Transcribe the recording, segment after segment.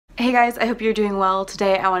Hey guys, I hope you're doing well.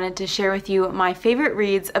 Today I wanted to share with you my favorite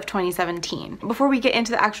reads of 2017. Before we get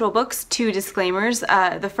into the actual books, two disclaimers.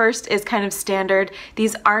 The first is kind of standard.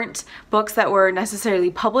 These aren't books that were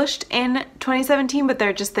necessarily published in 2017, but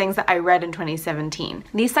they're just things that I read in 2017.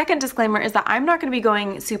 The second disclaimer is that I'm not going to be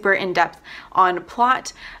going super in-depth on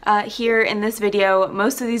plot here in this video.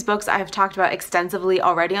 Most of these books I have talked about extensively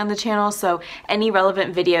already on the channel, so any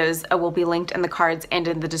relevant videos will be linked in the cards and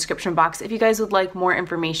in the description box if you guys would like more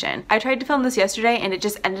information. I tried to film this yesterday and it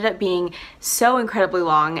just ended up being so incredibly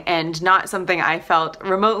long and not something I felt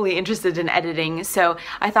remotely interested in editing, so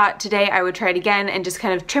I thought today I would try it again and just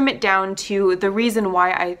kind of trim it down to the reason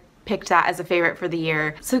why I picked that as a favorite for the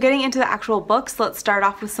year. So getting into the actual books, let's start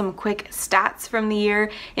off with some quick stats from the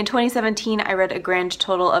year. In 2017, I read a grand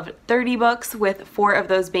total of 30 books, with 4 of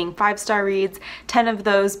those being 5-star reads, 10 of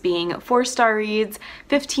those being 4-star reads,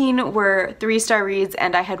 15 were 3-star reads,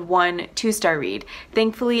 and I had 1 2-star read.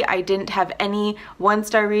 Thankfully, I didn't have any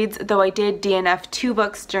 1-star reads, though I did DNF 2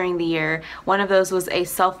 books during the year. One of those was a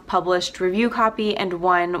self-published review copy, and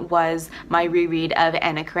one was my reread of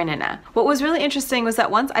Anna Karenina. What was really interesting was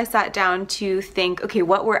that once I sat down to think, okay,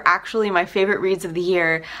 what were actually my favorite reads of the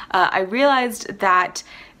year, I realized that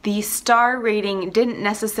the star rating didn't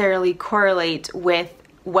necessarily correlate with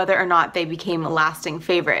whether or not they became lasting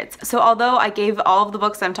favorites. So although I gave all of the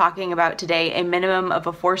books I'm talking about today a minimum of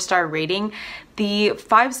a 4-star rating, the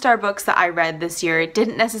 5-star books that I read this year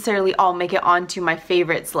didn't necessarily all make it onto my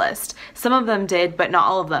favorites list. Some of them did, but not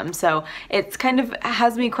all of them. So it's kind of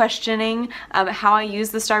has me questioning how I use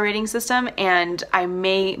the star rating system, and I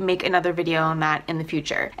may make another video on that in the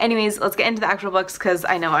future. Anyways, let's get into the actual books because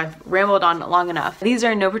I know I've rambled on long enough. These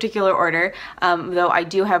are in no particular order, though I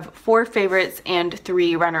do have 4 favorites and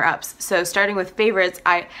 3 runner-ups. So starting with favorites,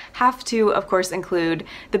 I have to, of course, include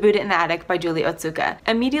The Buddha in the Attic by Julie Otsuka.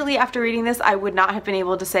 Immediately after reading this, I would not have been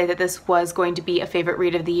able to say that this was going to be a favorite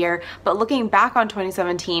read of the year, but looking back on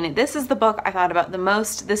 2017, this is the book I thought about the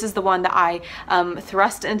most. This is the one that I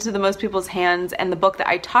thrust into the most people's hands and the book that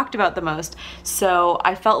I talked about the most. So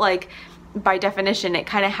I felt like by definition, it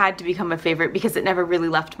kind of had to become a favorite because it never really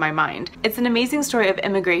left my mind. It's an amazing story of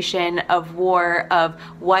immigration, of war, of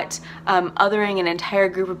what othering an entire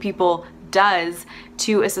group of people does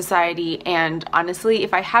to a society, and honestly,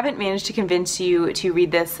 if I haven't managed to convince you to read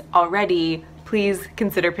this already, please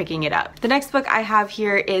consider picking it up. The next book I have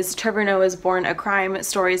here is Trevor Noah's Born a Crime: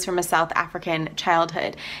 Stories from a South African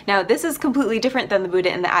Childhood. Now, this is completely different than The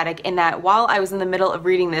Buddha in the Attic in that while I was in the middle of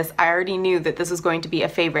reading this, I already knew that this was going to be a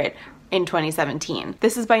favorite in 2017.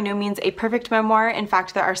 This is by no means a perfect memoir. In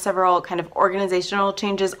fact, there are several kind of organizational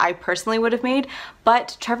changes I personally would have made,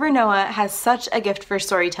 but Trevor Noah has such a gift for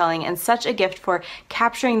storytelling and such a gift for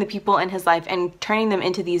capturing the people in his life and turning them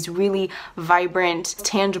into these really vibrant,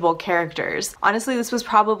 tangible characters. Honestly, this was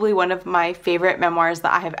probably one of my favorite memoirs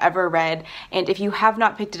that I have ever read, and if you have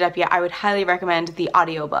not picked it up yet, I would highly recommend the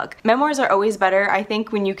audiobook. Memoirs are always better, I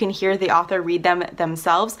think, when you can hear the author read them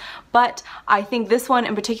themselves, but I think this one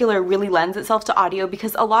in particular really lends itself to audio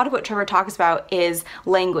because a lot of what Trevor talks about is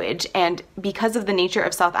language, and because of the nature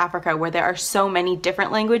of South Africa where there are so many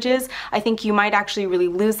different languages, I think you might actually really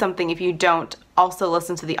lose something if you don't also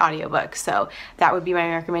listen to the audiobook. So that would be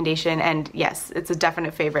my recommendation, and yes, it's a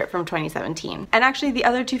definite favorite from 2017. And actually the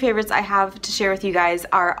other 2 favorites I have to share with you guys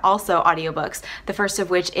are also audiobooks, the first of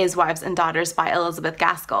which is Wives and Daughters by Elizabeth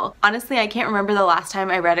Gaskell. Honestly, I can't remember the last time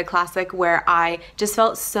I read a classic where I just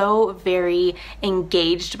felt so very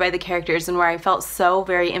engaged by the characters and where I felt so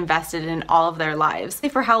very invested in all of their lives.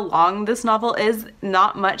 For how long this novel is,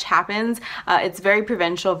 not much happens. It's very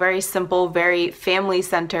provincial, very simple, very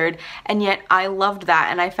family-centered, and yet I loved that,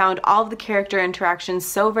 and I found all of the character interactions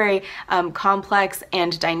so very complex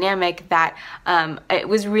and dynamic that it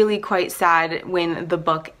was really quite sad when the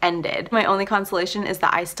book ended. My only consolation is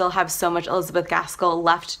that I still have so much Elizabeth Gaskell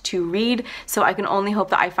left to read, so I can only hope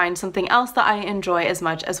that I find something else that I enjoy as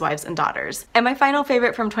much as Wives and Daughters. And my final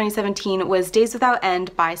favorite from 2017 was Days Without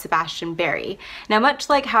End by Sebastian Barry. Now, much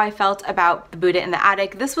like how I felt about The Buddha in the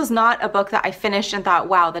Attic, this was not a book that I finished and thought,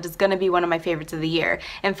 wow, that is going to be one of my favorites of the year.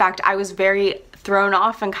 In fact, I was very thrown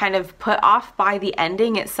off and kind of put off by the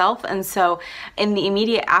ending itself, and so in the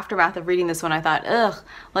immediate aftermath of reading this one I thought, ugh,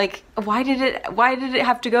 like why did it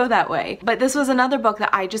have to go that way? But this was another book that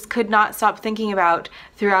I just could not stop thinking about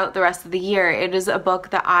throughout the rest of the year. It is a book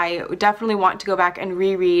that I definitely want to go back and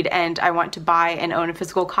reread, and I want to buy and own a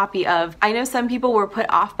physical copy of. I know some people were put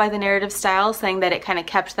off by the narrative style, saying that it kind of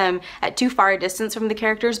kept them at too far a distance from the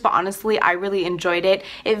characters, but honestly I really enjoyed it.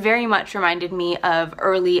 It very much reminded me of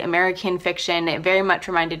early American fiction. it very much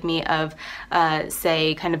reminded me of,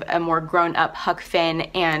 say, kind of a more grown-up Huck Finn,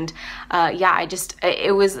 and yeah,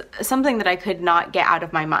 it was something that I could not get out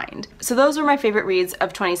of my mind. So those were my favorite reads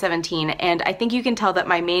of 2017, and I think you can tell that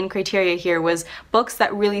my main criteria here was books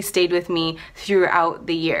that really stayed with me throughout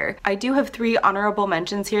the year. I do have 3 honorable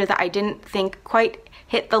mentions here that I didn't think quite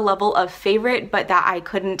hit the level of favorite, but that I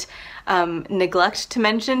couldn't neglect to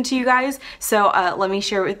mention to you guys, so let me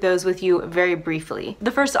share those with you very briefly.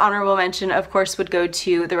 The first honorable mention, of course, would go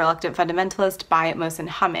to The Reluctant Fundamentalist by Mohsin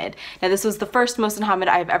Hamid. Now, this was the first Mohsin Hamid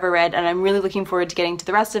I've ever read, and I'm really looking forward to getting to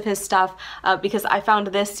the rest of his stuff because I found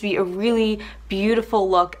this to be a really beautiful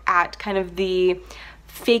look at kind of the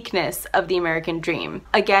fakeness of the American dream.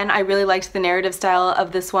 Again, I really liked the narrative style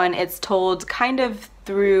of this one. It's told kind of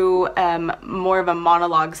through more of a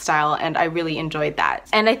monologue style, and I really enjoyed that.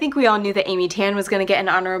 And I think we all knew that Amy Tan was going to get an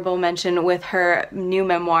honorable mention with her new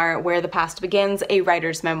memoir, Where the Past Begins, a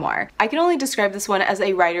writer's memoir. I can only describe this one as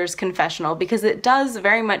a writer's confessional because it does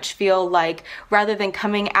very much feel like, rather than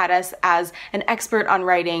coming at us as an expert on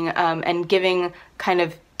writing and giving kind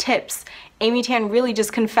of tips, Amy Tan really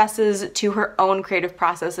just confesses to her own creative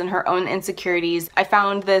process and her own insecurities. I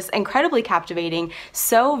found this incredibly captivating,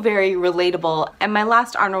 so very relatable. And my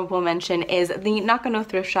last honorable mention is The Nakano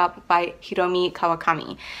Thrift Shop by Hiromi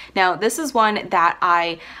Kawakami. Now, this is one that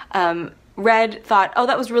I read, thought, oh,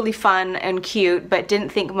 that was really fun and cute, but didn't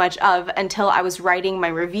think much of until I was writing my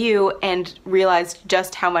review and realized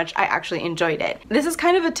just how much I actually enjoyed it. This is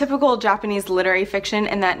kind of a typical Japanese literary fiction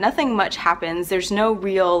in that nothing much happens. There's no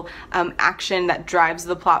real action that drives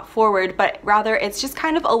the plot forward, but rather it's just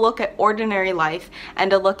kind of a look at ordinary life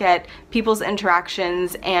and a look at people's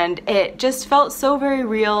interactions, and it just felt so very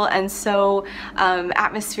real and so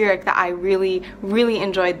atmospheric that I really, really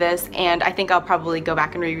enjoyed this, and I think I'll probably go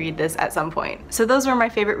back and reread this at some point. So those were my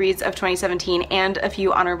favorite reads of 2017 and a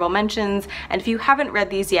few honorable mentions, and if you haven't read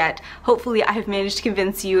these yet, hopefully I have managed to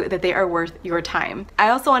convince you that they are worth your time. I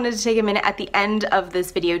also wanted to take a minute at the end of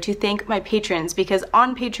this video to thank my patrons, because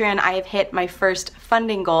on Patreon I have hit my first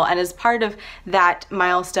funding goal, and as part of that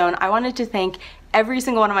milestone I wanted to thank every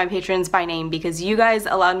single one of my patrons by name, because you guys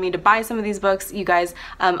allowed me to buy some of these books, you guys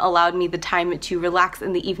allowed me the time to relax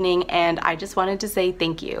in the evening, and I just wanted to say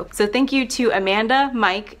thank you. So thank you to Amanda,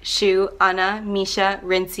 Mike, Shu, Anna, Misha,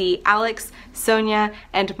 Rincy, Alex, Sonia,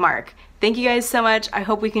 and Mark. Thank you guys so much. I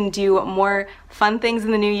hope we can do more fun things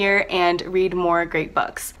in the new year and read more great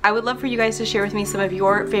books. I would love for you guys to share with me some of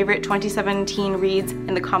your favorite 2017 reads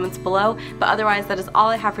in the comments below, but otherwise that is all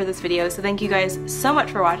I have for this video, so thank you guys so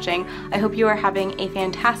much for watching. I hope you are having a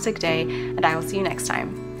fantastic day, and I will see you next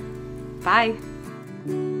time. Bye!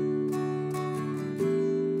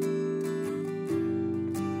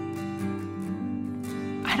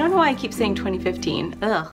 I don't know why I keep saying 2015. Ugh.